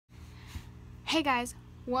Hey guys,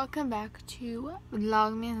 welcome back to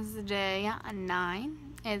Vlogmas Day 9.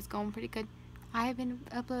 It's going pretty good. I've been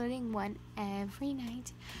uploading one every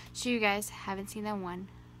night. So you guys haven't seen that one,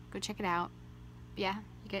 go check it out. Yeah,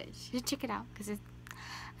 you guys should check it out because I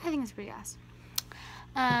think it's pretty awesome.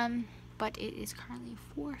 But it is currently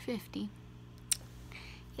 4:50.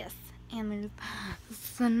 Yes, and there's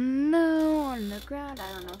snow on the ground.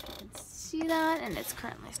 I don't know if you can see that, and it's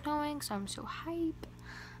currently snowing, so I'm so hype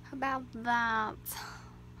about that.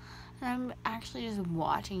 And I'm actually just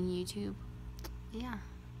watching YouTube. Yeah,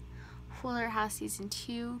 Fuller House season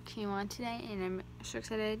 2 came on today, and I'm so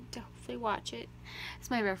excited to hopefully watch it.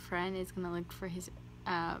 So my best friend is gonna look for his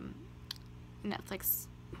Netflix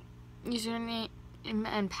username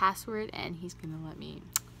and password, and he's gonna let me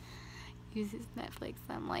use his Netflix.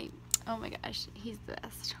 I'm like, oh my gosh, he's the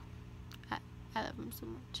best. I love him so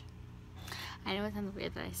much. I know it sounds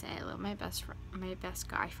weird that I say I love my best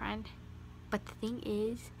guy friend, but the thing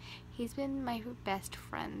is, he's been my best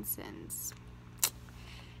friend since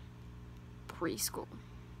preschool.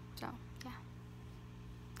 So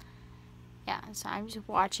yeah. So I'm just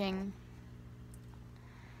watching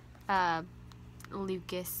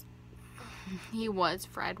Lucas. He was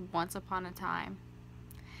Fred once upon a time,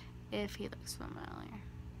 if he looks familiar.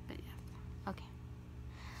 But yeah, okay.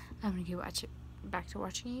 I'm gonna go back to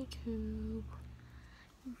watching YouTube.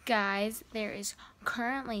 Guys, there is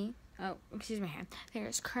currently a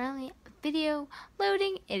video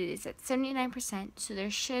loading. It is at 79%, so there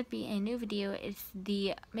should be a new video. It's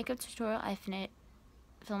the makeup tutorial I filmed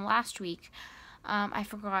last week. I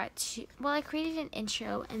forgot to, I created an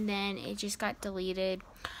intro and then it just got deleted,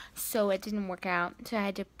 so it didn't work out, so I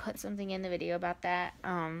had to put something in the video about that,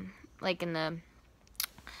 like in the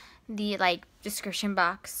description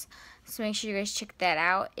box. So make sure you guys check that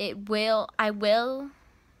out. I will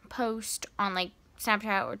post on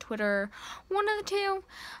Snapchat or Twitter, one of the two,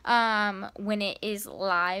 when it is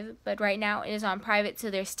live. But right now it is on private, so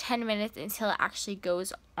there's 10 minutes until it actually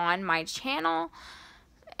goes on my channel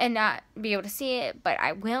and not be able to see it. But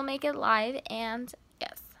I will make it live, and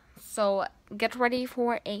yes. So get ready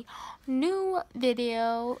for a new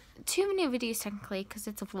video, 2 new videos technically, because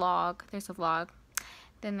it's a vlog. There's a vlog,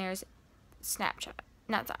 then there's Snapchat.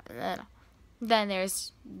 Then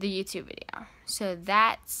there's the YouTube video. So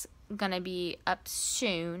that's gonna be up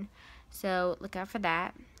soon. So look out for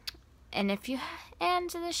that. And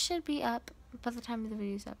this should be up by the time the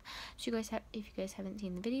video's up. So if you guys haven't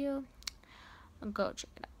seen the video, go check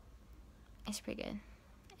it out. It's pretty good.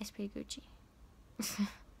 It's pretty Gucci.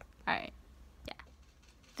 Alright. Yeah.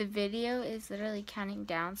 The video is literally counting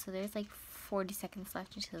down, so there's 40 seconds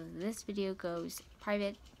left until this video goes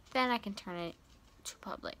private. Then I can turn it to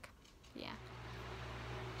public. Yeah.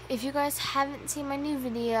 If you guys haven't seen my new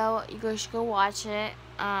video, you guys should go watch it.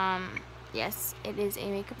 Yes, it is a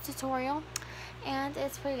makeup tutorial, and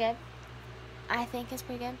it's pretty good. I think it's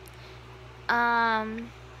pretty good.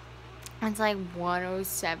 It's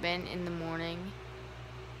 1:07 in the morning.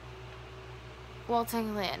 Well,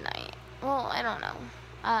 technically at night. Well, I don't know.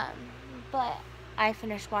 But I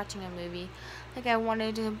finished watching a movie. I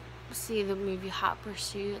wanted to see the movie Hot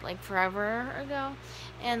Pursuit forever ago,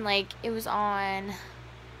 and it was on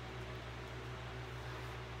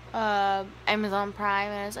Amazon Prime,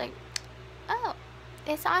 and I was like, oh,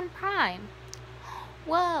 it's on Prime,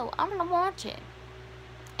 whoa, I'm gonna watch it.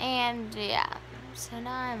 And yeah, so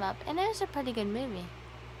now I'm up, and it was a pretty good movie.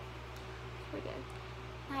 Pretty good.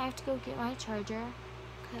 I have to go get my charger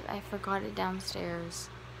because I forgot it downstairs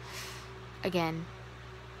again.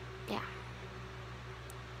 Yeah.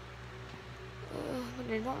 But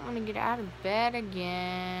I don't want to get out of bed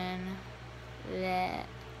again.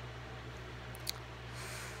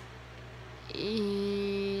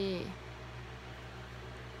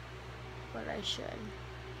 But I should.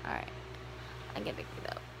 Alright. I gotta get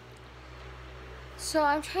up. So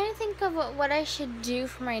I'm trying to think of what I should do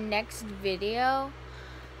for my next video,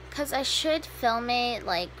 because I should film it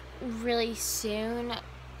really soon,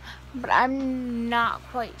 but I'm not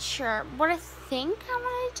quite sure. What I think I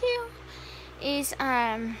want to do is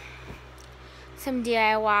some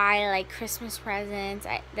DIY Christmas presents.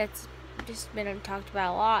 That's just been talked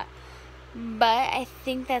about a lot, but I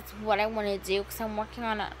think that's what I want to do because I'm working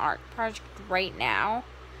on an art project right now.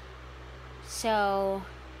 So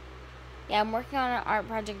yeah, I'm working on an art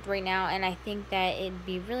project right now, and I think that it'd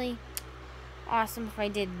be really awesome if I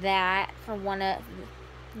did that for one of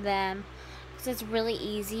them, because it's really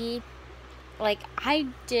easy. I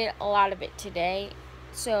did a lot of it today,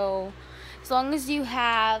 so as long as you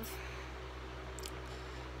have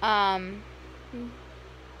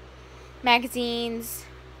magazines,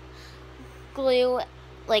 glue,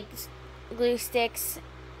 glue sticks,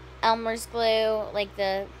 Elmer's glue, like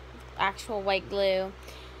the actual white glue,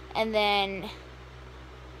 and then,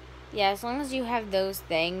 yeah, as long as you have those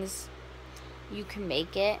things, you can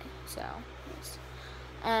make it. So, yes.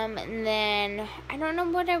 And then, I don't know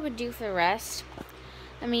what I would do for the rest.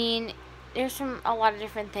 I mean, there's a lot of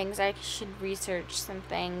different things. I should research some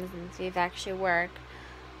things and see if they actually work.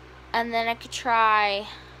 And then I could try,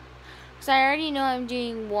 because I already know I'm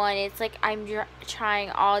doing one. It's like I'm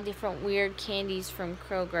trying all different weird candies from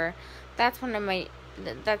Kroger. That's one of my,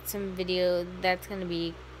 that's some video that's going to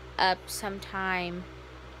be up sometime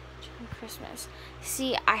during Christmas.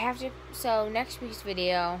 See, I have to, so next week's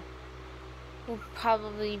video will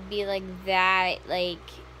probably be like that, like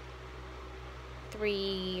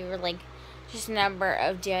 3 or like just a number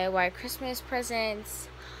of DIY Christmas presents.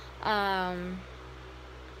 And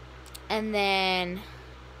then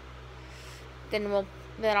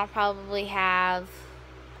I'll probably have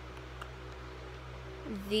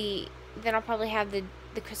the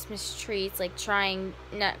Christmas treats, like trying,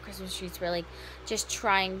 not Christmas treats, but like just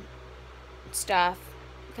trying stuff,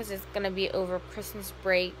 because it's gonna be over Christmas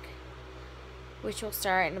break, which will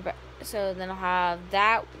start in about, so then I'll have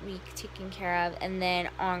that week taken care of, and then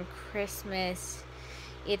on Christmas,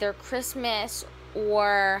 either Christmas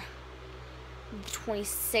or the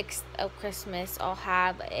 26th of Christmas, I'll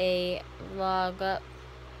have a vlog up.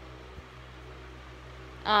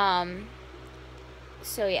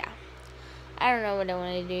 So yeah, I don't know what I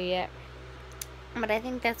want to do yet, but I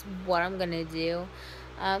think that's what I'm gonna do.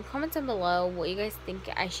 Comment down below what you guys think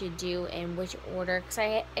I should do in which order, because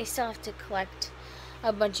I still have to collect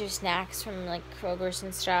a bunch of snacks from like Kroger's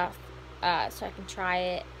and stuff, so I can try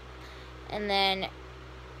it. And then,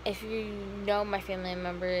 if you know my family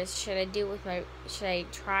members, should I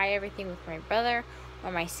try everything with my brother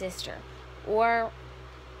or my sister? Or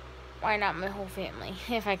why not my whole family,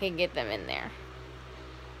 if I could get them in there?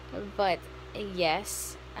 But,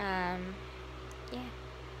 yes, yeah.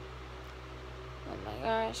 Oh my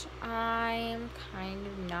gosh, I'm kind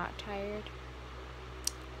of not tired.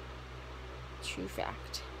 True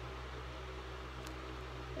fact.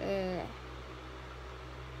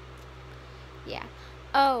 Yeah.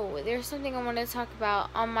 Oh, there's something I wanted to talk about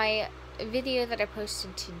on my video that I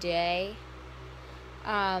posted today.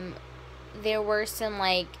 There were some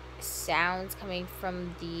like sounds coming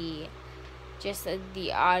from the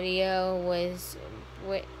audio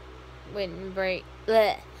wouldn't break.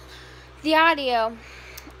 Bleh. The audio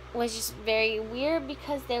was just very weird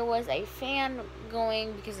because there was a fan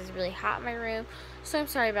going because it's really hot in my room. So I'm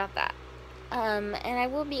sorry about that. And I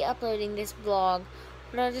will be uploading this vlog,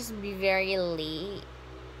 but I'll just be very late.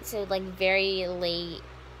 So like very late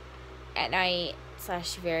at night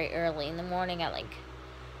 / very early in the morning at like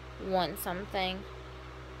 1 something.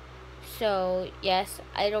 So yes,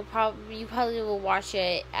 you probably will watch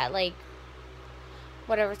it at like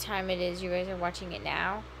whatever time it is you guys are watching it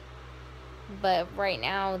now. But right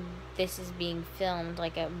now this is being filmed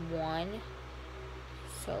like at 1.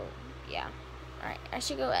 So yeah. Alright, I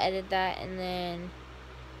should go edit that and then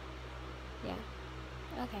yeah.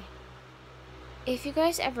 Okay. If you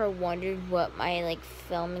guys ever wondered what my like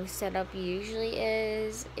filming setup usually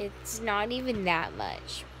is, it's not even that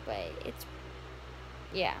much, but it's,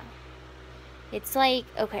 yeah. It's like,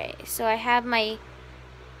 okay, so I have my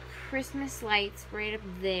Christmas lights right up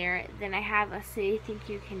there, then I have a Say Think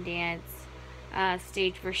You Can Dance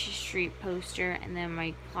stage versus street poster, and then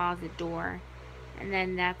my closet door, and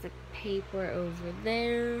then that's a paper over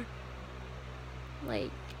there, like,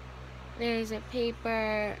 there's a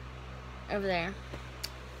paper over there,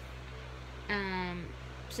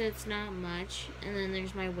 so it's not much, and then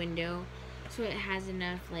there's my window, so it has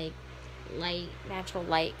enough, like, light, natural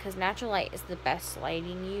light, because natural light is the best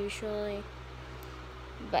lighting usually,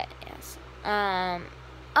 but yes, oh,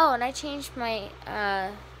 and I changed my,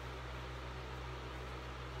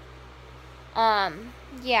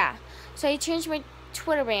 yeah, so I changed my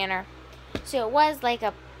Twitter banner, so it was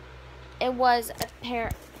a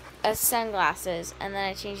pair of sunglasses, and then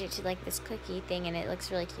I changed it to like this cookie thing, and it looks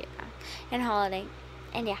really cute now, and holiday,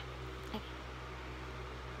 and yeah, okay.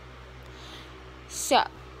 So,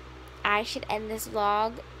 I should end this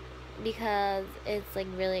vlog, because it's like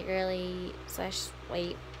really early /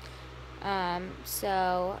 late,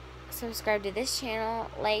 so subscribe to this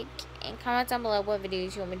channel, like, and comment down below what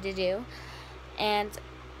videos you want me to do, and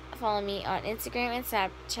follow me on Instagram and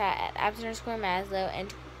Snapchat at @abs_Maslow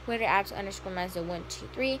and Twitter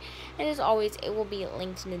 @abs_Maslow123, and as always, it will be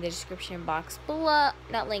linked in the description box below.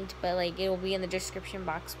 Not linked, but like it will be in the description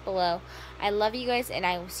box below. I love you guys, and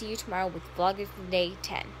I will see you tomorrow with Vlog of the Day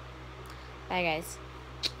 10. Bye guys.